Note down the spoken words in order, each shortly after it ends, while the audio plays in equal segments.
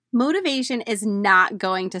Motivation is not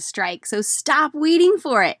going to strike, so stop waiting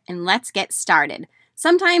for it and let's get started.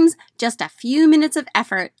 Sometimes just a few minutes of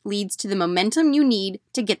effort leads to the momentum you need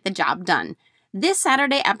to get the job done. This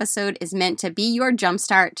Saturday episode is meant to be your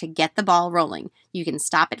jumpstart to get the ball rolling. You can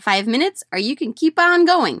stop at 5 minutes or you can keep on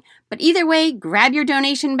going. But either way, grab your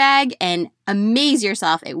donation bag and amaze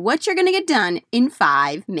yourself at what you're going to get done in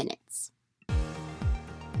 5 minutes.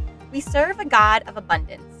 We serve a God of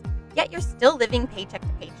abundance, yet you're still living paycheck to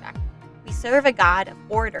paycheck. We serve a God of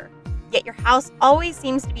order, yet your house always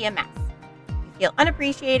seems to be a mess. You feel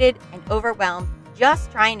unappreciated and overwhelmed just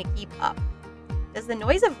trying to keep up. Does the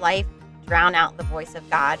noise of life drown out the voice of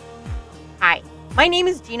God? Hi, my name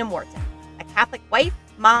is Gina Morton, a Catholic wife,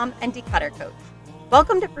 mom, and declutter coach.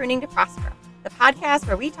 Welcome to Pruning to Prosper, the podcast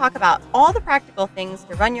where we talk about all the practical things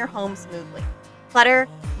to run your home smoothly. Clutter,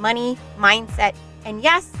 money, mindset, and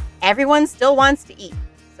yes, everyone still wants to eat.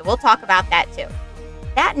 So we'll talk about that too.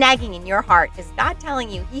 That nagging in your heart is God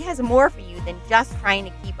telling you He has more for you than just trying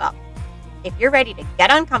to keep up. If you're ready to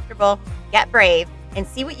get uncomfortable, get brave, and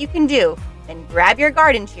see what you can do, then grab your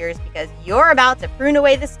garden shears because you're about to prune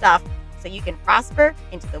away the stuff so you can prosper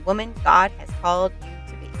into the woman God has called you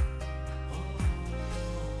to be.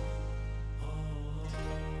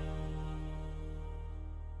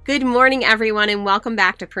 Good morning, everyone, and welcome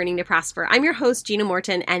back to Pruning to Prosper. I'm your host, Gina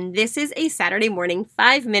Morton, and this is a Saturday morning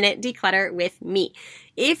 5-minute declutter with me.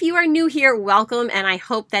 If you are new here, welcome, and I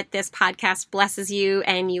hope that this podcast blesses you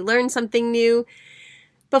and you learn something new.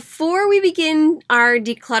 Before we begin our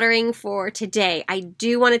decluttering for today, I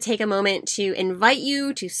do want to take a moment to invite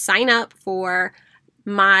you to sign up for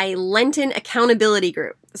my Lenten accountability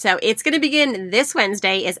group. So it's going to begin this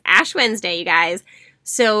Wednesday, is Ash Wednesday, you guys.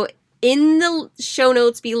 So in the show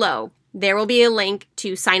notes below, there will be a link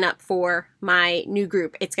to sign up for my new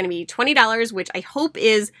group. It's going to be $20, which I hope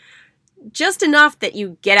is just enough that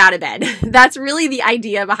you get out of bed. That's really the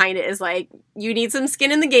idea behind it, is like you need some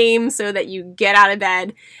skin in the game so that you get out of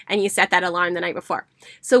bed and you set that alarm the night before.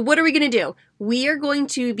 So what are we going to do? We are going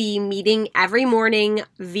to be meeting every morning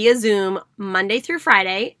via Zoom, Monday through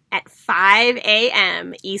Friday at 5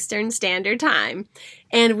 a.m. Eastern Standard Time.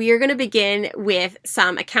 And we are going to begin with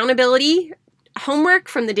some accountability homework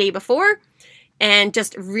from the day before and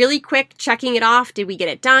just really quick checking it off. Did we get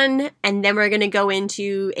it done? And then we're going to go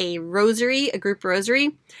into a group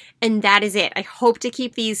rosary, and that is it. I hope to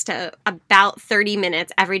keep these to about 30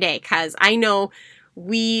 minutes every day because I know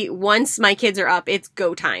once my kids are up, it's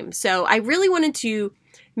go time. So I really wanted to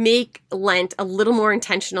make Lent a little more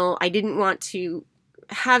intentional. I didn't want to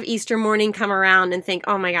have Easter morning come around and think,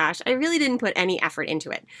 oh my gosh, I really didn't put any effort into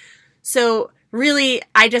it. So really,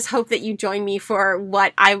 I just hope that you join me for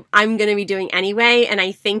what I'm going to be doing anyway, and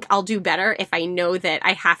I think I'll do better if I know that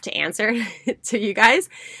I have to answer to you guys.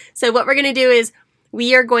 So what we're going to do is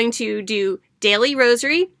we are going to do daily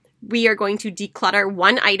rosary. We are going to declutter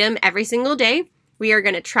one item every single day. We are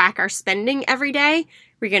going to track our spending every day.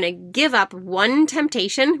 We're going to give up one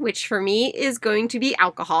temptation, which for me is going to be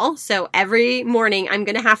alcohol. So every morning I'm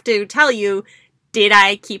going to have to tell you, did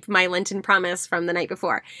I keep my Lenten promise from the night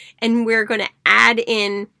before? And we're going to add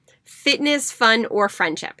in fitness, fun, or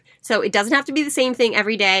friendship. So it doesn't have to be the same thing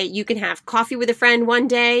every day. You can have coffee with a friend one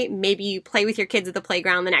day. Maybe you play with your kids at the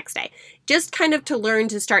playground the next day. Just kind of to learn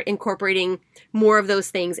to start incorporating more of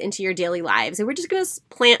those things into your daily lives. And we're just going to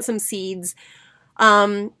plant some seeds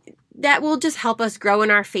that will just help us grow in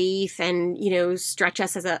our faith and, stretch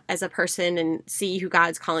us as a person and see who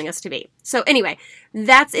God's calling us to be. So anyway,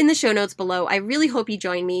 that's in the show notes below. I really hope you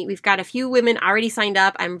join me. We've got a few women already signed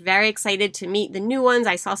up. I'm very excited to meet the new ones.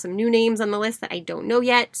 I saw some new names on the list that I don't know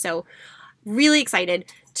yet. So really excited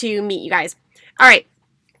to meet you guys. All right,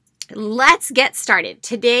 let's get started.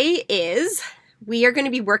 Today we are going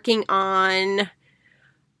to be working on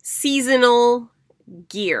seasonal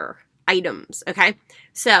gear items. Okay.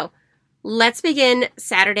 So let's begin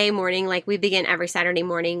Saturday morning, like we begin every Saturday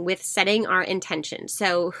morning, with setting our intention.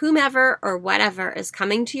 So whomever or whatever is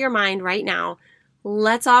coming to your mind right now,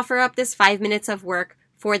 let's offer up this 5 minutes of work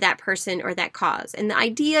for that person or that cause. And the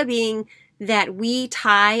idea being that we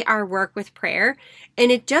tie our work with prayer,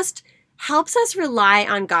 and it just helps us rely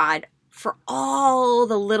on God for all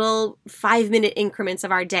the little 5-minute increments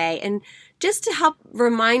of our day, and just to help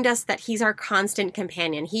remind us that He's our constant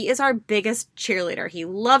companion. He is our biggest cheerleader. He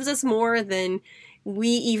loves us more than we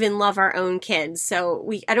even love our own kids. So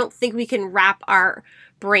I don't think we can wrap our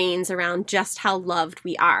brains around just how loved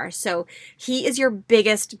we are. So He is your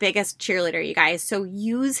biggest cheerleader, you guys. So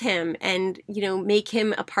use Him and, make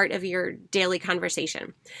Him a part of your daily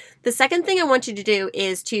conversation. The second thing I want you to do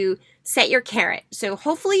is to set your carrot. So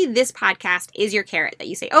hopefully this podcast is your carrot that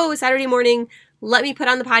you say, oh, Saturday morning, let me put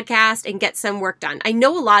on the podcast and get some work done. I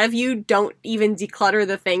know a lot of you don't even declutter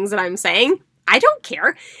the things that I'm saying. I don't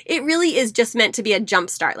care. It really is just meant to be a jump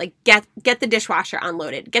start. Like get the dishwasher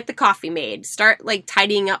unloaded, get the coffee made, start like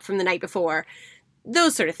tidying up from the night before,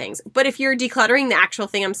 those sort of things. But if you're decluttering the actual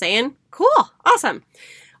thing I'm saying, cool, awesome.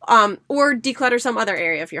 Or declutter some other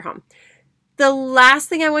area of your home. The last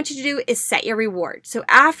thing I want you to do is set your reward. So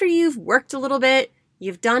after you've worked a little bit,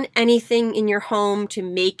 you've done anything in your home to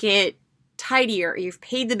make it tidier, you've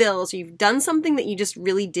paid the bills, or you've done something that you just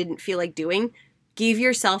really didn't feel like doing, give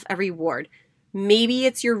yourself a reward. Maybe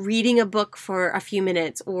it's you're reading a book for a few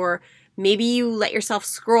minutes, or maybe you let yourself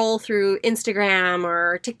scroll through Instagram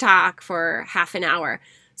or TikTok for half an hour.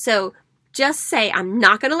 So just say, I'm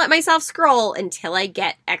not going to let myself scroll until I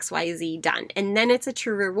get XYZ done. And then it's a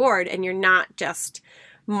true reward, and you're not just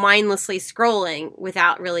mindlessly scrolling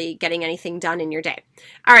without really getting anything done in your day.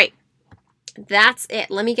 All right, that's it.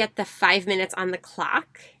 Let me get the 5 minutes on the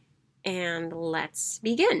clock and let's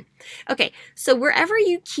begin. Okay, so wherever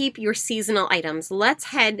you keep your seasonal items, let's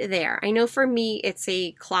head there. I know for me, it's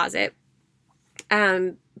a closet.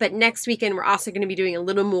 But next weekend, we're also going to be doing a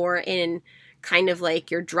little more in kind of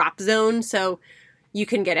like your drop zone. So you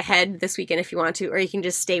can get ahead this weekend if you want to, or you can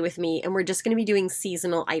just stay with me. And we're just going to be doing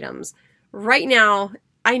seasonal items. Right now,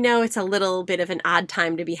 I know it's a little bit of an odd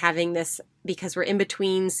time to be having this because we're in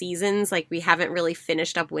between seasons. Like we haven't really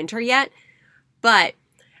finished up winter yet. But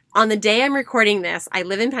on the day I'm recording this, I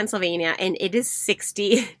live in Pennsylvania and it is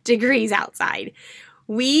 60 degrees outside.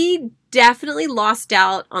 We definitely lost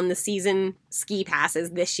out on the season ski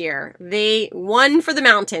passes this year. They won for the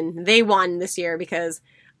mountain. They won this year because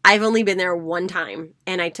I've only been there one time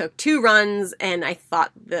and I took 2 runs and I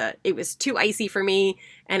thought that it was too icy for me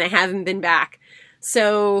and I haven't been back.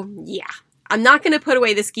 So yeah, I'm not going to put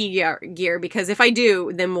away the ski gear because if I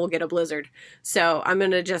do, then we'll get a blizzard. So I'm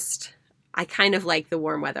going to I kind of like the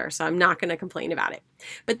warm weather, so I'm not going to complain about it.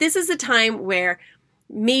 But this is a time where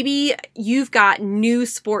maybe you've got new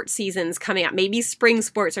sports seasons coming up. Maybe spring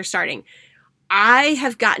sports are starting. I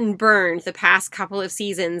have gotten burned the past couple of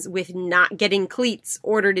seasons with not getting cleats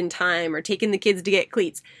ordered in time or taking the kids to get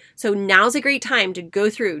cleats. So now's a great time to go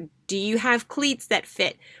through. Do you have cleats that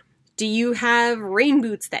fit? Do you have rain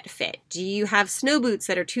boots that fit? Do you have snow boots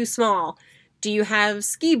that are too small? Do you have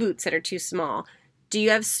ski boots that are too small? Do you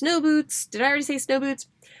have snow boots? Did I already say snow boots?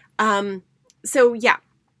 So yeah,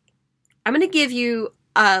 I'm going to give you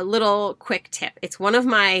a little quick tip. It's one of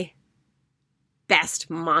my best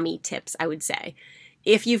mommy tips, I would say.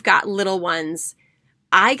 If you've got little ones,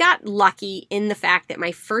 I got lucky in the fact that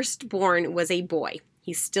my firstborn was a boy.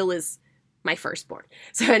 He still is my firstborn.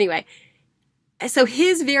 So anyway, so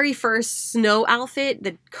his very first snow outfit,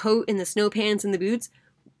 the coat and the snow pants and the boots,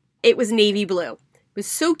 it was navy blue. It was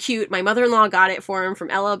so cute. My mother-in-law got it for him from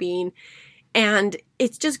LL Bean, and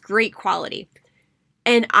it's just great quality.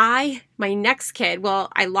 And my next kid, well,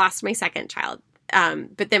 I lost my second child,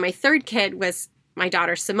 but then my third kid was my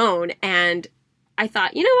daughter Simone, and I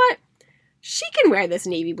thought, you know what? She can wear this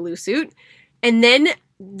navy blue suit. And then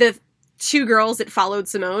the 2 girls that followed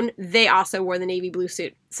Simone, they also wore the navy blue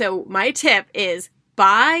suit. So my tip is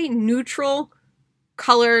buy neutral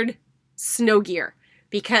colored snow gear,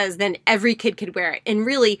 because then every kid could wear it. And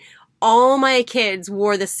really, all my kids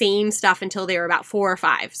wore the same stuff until they were about 4 or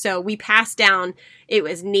 5. So we passed down, it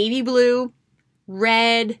was navy blue,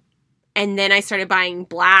 red, and then I started buying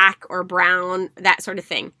black or brown, that sort of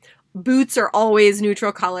thing. Boots are always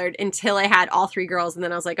neutral colored until I had all 3 girls. And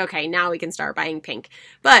then I was like, okay, now we can start buying pink.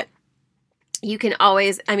 But you can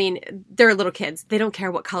always, they're little kids. They don't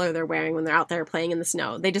care what color they're wearing when they're out there playing in the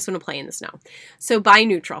snow. They just want to play in the snow. So buy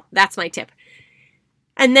neutral. That's my tip.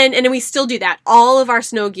 And then we still do that. All of our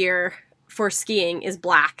snow gear for skiing is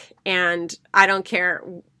black. And I don't care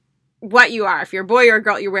what you are. If you're a boy or a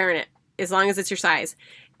girl, you're wearing it as long as it's your size.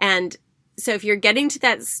 And so if you're getting to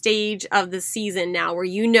that stage of the season now where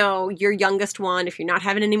you know your youngest one, if you're not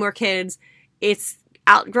having any more kids, it's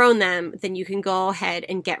outgrown them, then you can go ahead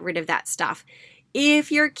and get rid of that stuff.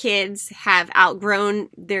 If your kids have outgrown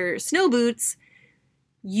their snow boots,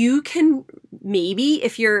 you can maybe,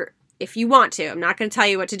 if you want to, I'm not going to tell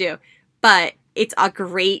you what to do, but it's a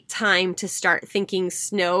great time to start thinking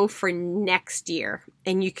snow for next year.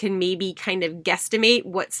 And you can maybe kind of guesstimate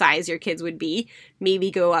what size your kids would be,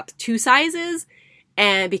 maybe go up 2 sizes,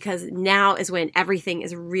 and because now is when everything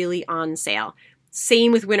is really on sale.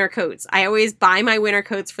 Same with winter coats. I always buy my winter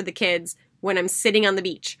coats for the kids when I'm sitting on the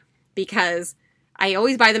beach because I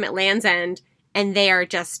always buy them at Land's End and they are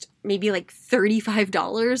just maybe like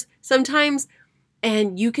 $35 sometimes.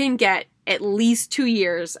 And you can get at least 2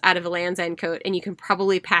 years out of a Land's End coat, and you can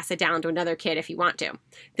probably pass it down to another kid if you want to.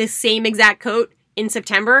 This same exact coat in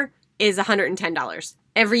September is $110.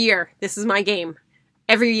 Every year, this is my game.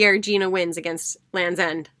 Every year, Gina wins against Land's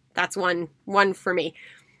End. That's one for me.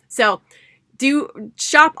 So do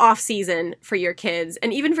shop off season for your kids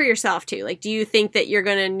and even for yourself too. Like, do you think that you're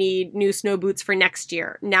going to need new snow boots for next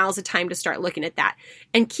year? Now's the time to start looking at that.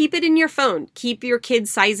 And keep it in your phone. Keep your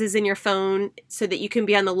kids' sizes in your phone so that you can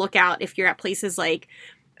be on the lookout if you're at places like,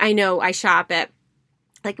 I know I shop at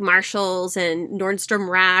like Marshall's and Nordstrom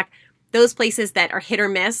Rack, those places that are hit or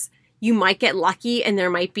miss. You might get lucky and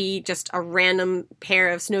there might be just a random pair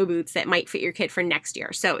of snow boots that might fit your kid for next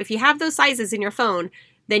year. So if you have those sizes in your phone,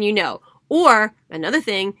 then you know. Or another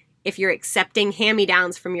thing, if you're accepting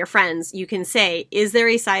hand-me-downs from your friends, you can say, is there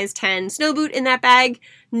a size 10 snow boot in that bag?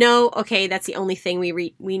 No? Okay, that's the only thing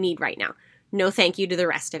we need right now. No thank you to the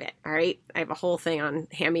rest of it, all right? I have a whole thing on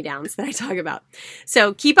hand-me-downs that I talk about.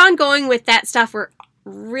 So keep on going with that stuff. We're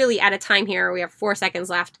really out of time here. We have 4 seconds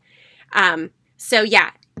left. So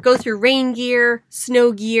yeah, go through rain gear,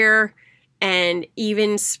 snow gear, and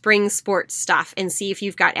even spring sports stuff and see if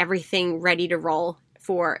you've got everything ready to roll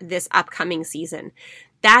for this upcoming season.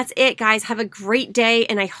 That's it, guys. Have a great day,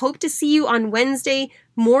 and I hope to see you on Wednesday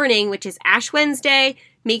morning, which is Ash Wednesday.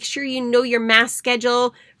 Make sure you know your mass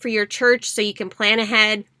schedule for your church so you can plan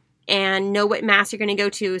ahead and know what mass you're going to go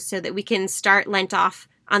to so that we can start Lent off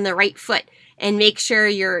on the right foot. And make sure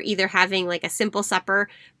you're either having like a simple supper,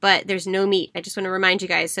 but there's no meat. I just want to remind you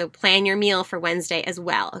guys, so plan your meal for Wednesday as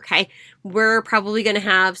well, okay? We're probably going to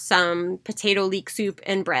have some potato leek soup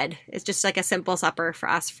and bread. It's just like a simple supper for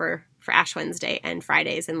us for Ash Wednesday and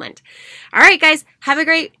Fridays in Lent. All right, guys, have a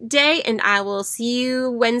great day, and I will see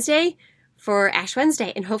you Wednesday for Ash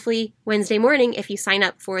Wednesday, and hopefully Wednesday morning if you sign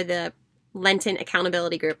up for the Lenten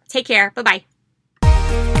accountability group. Take care. Bye-bye.